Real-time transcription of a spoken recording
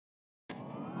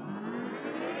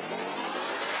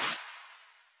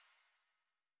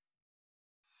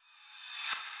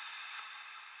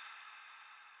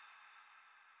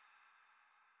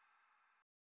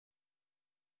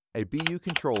A BU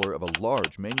controller of a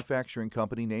large manufacturing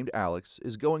company named Alex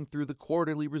is going through the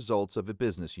quarterly results of a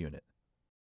business unit.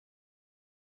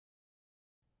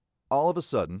 All of a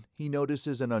sudden, he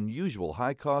notices an unusual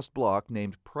high-cost block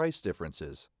named price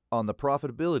differences on the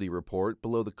profitability report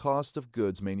below the cost of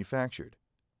goods manufactured.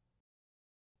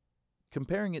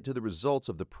 Comparing it to the results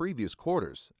of the previous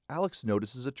quarters, Alex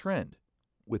notices a trend.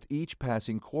 With each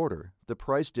passing quarter, the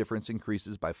price difference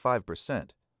increases by 5%.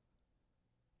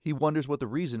 He wonders what the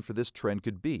reason for this trend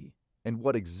could be, and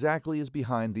what exactly is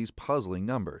behind these puzzling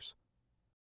numbers.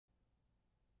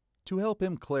 To help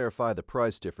him clarify the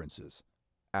price differences,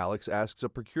 Alex asks a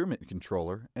procurement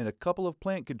controller and a couple of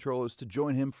plant controllers to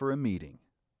join him for a meeting.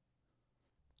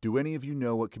 Do any of you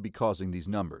know what could be causing these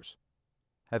numbers?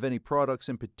 Have any products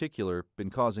in particular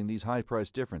been causing these high price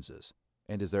differences?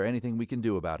 And is there anything we can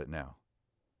do about it now?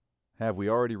 Have we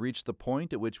already reached the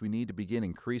point at which we need to begin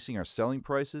increasing our selling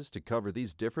prices to cover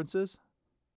these differences?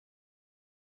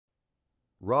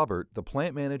 Robert, the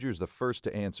plant manager, is the first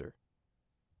to answer.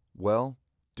 Well,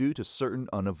 due to certain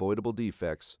unavoidable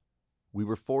defects, we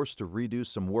were forced to redo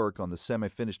some work on the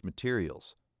semi-finished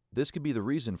materials. This could be the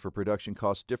reason for production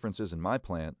cost differences in my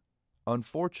plant.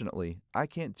 Unfortunately, I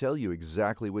can't tell you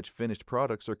exactly which finished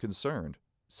products are concerned,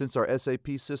 since our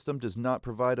SAP system does not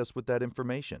provide us with that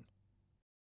information.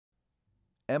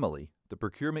 Emily, the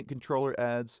procurement controller,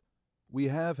 adds, "We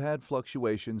have had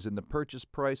fluctuations in the purchase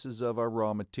prices of our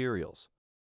raw materials.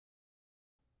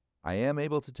 I am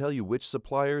able to tell you which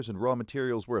suppliers and raw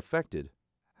materials were affected.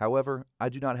 However, I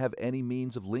do not have any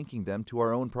means of linking them to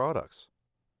our own products."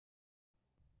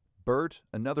 Bert,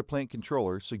 another plant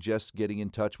controller, suggests getting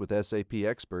in touch with SAP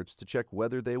experts to check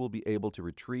whether they will be able to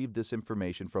retrieve this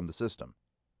information from the system.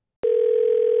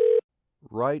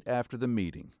 Right after the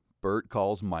meeting, Bert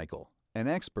calls Michael, an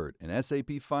expert in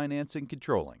SAP finance and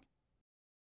controlling.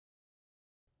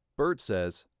 Bert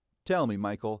says, "Tell me,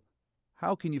 Michael,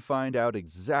 how can you find out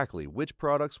exactly which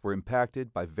products were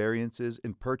impacted by variances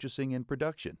in purchasing and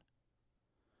production?"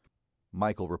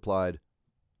 Michael replied,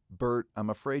 "Bert, I'm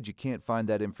afraid you can't find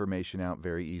that information out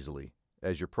very easily,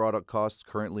 as your product costs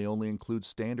currently only include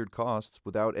standard costs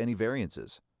without any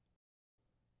variances.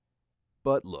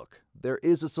 But look, there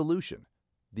is a solution.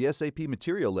 The SAP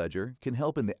Material Ledger can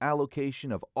help in the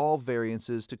allocation of all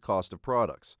variances to cost of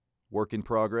products, work in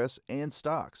progress, and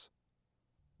stocks.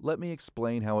 Let me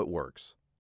explain how it works.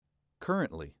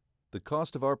 Currently, the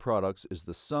cost of our products is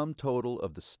the sum total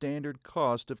of the standard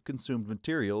cost of consumed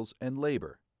materials and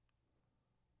labor.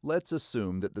 Let's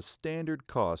assume that the standard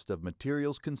cost of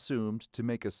materials consumed to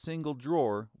make a single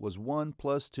drawer was 1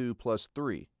 plus 2 plus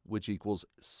 3, which equals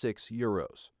 6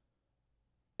 euros.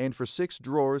 And for 6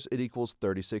 drawers, it equals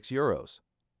 36 euros.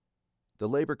 The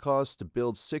labor cost to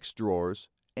build 6 drawers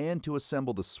and to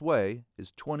assemble the sway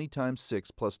is 20 times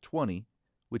 6 plus 20,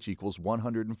 which equals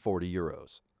 140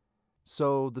 euros.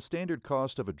 So the standard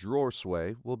cost of a drawer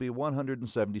sway will be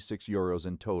 176 euros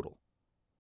in total.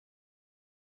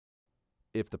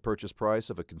 If the purchase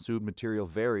price of a consumed material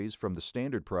varies from the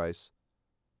standard price,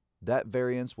 that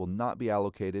variance will not be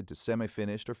allocated to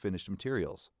semi-finished or finished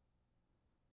materials.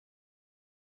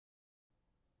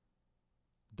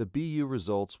 The BU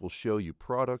results will show you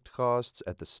product costs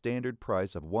at the standard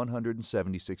price of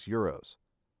 176 euros,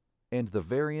 and the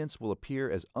variance will appear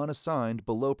as unassigned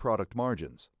below product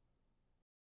margins.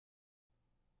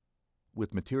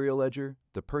 With Material Ledger,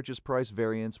 the purchase price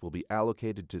variance will be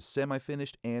allocated to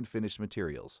semi-finished and finished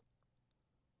materials.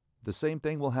 The same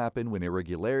thing will happen when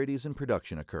irregularities in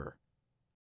production occur.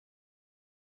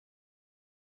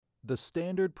 The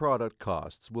standard product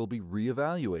costs will be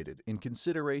reevaluated in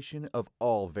consideration of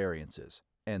all variances,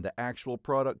 and the actual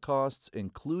product costs,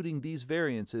 including these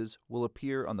variances, will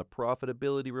appear on the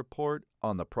profitability report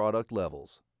on the product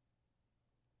levels.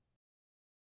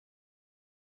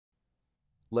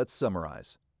 Let's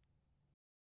summarize.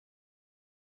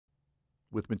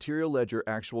 With Material Ledger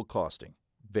actual costing,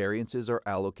 variances are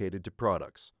allocated to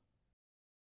products.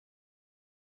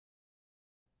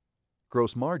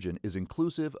 Gross margin is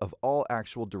inclusive of all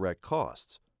actual direct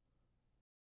costs.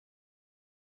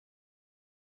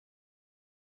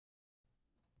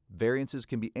 Variances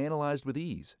can be analyzed with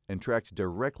ease and tracked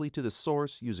directly to the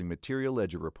source using Material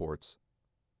Ledger reports.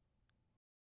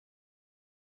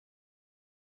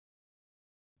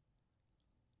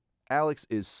 Alex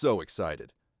is so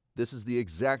excited. This is the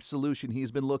exact solution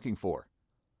he's been looking for.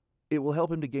 It will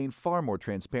help him to gain far more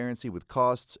transparency with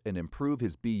costs and improve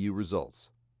his BU results.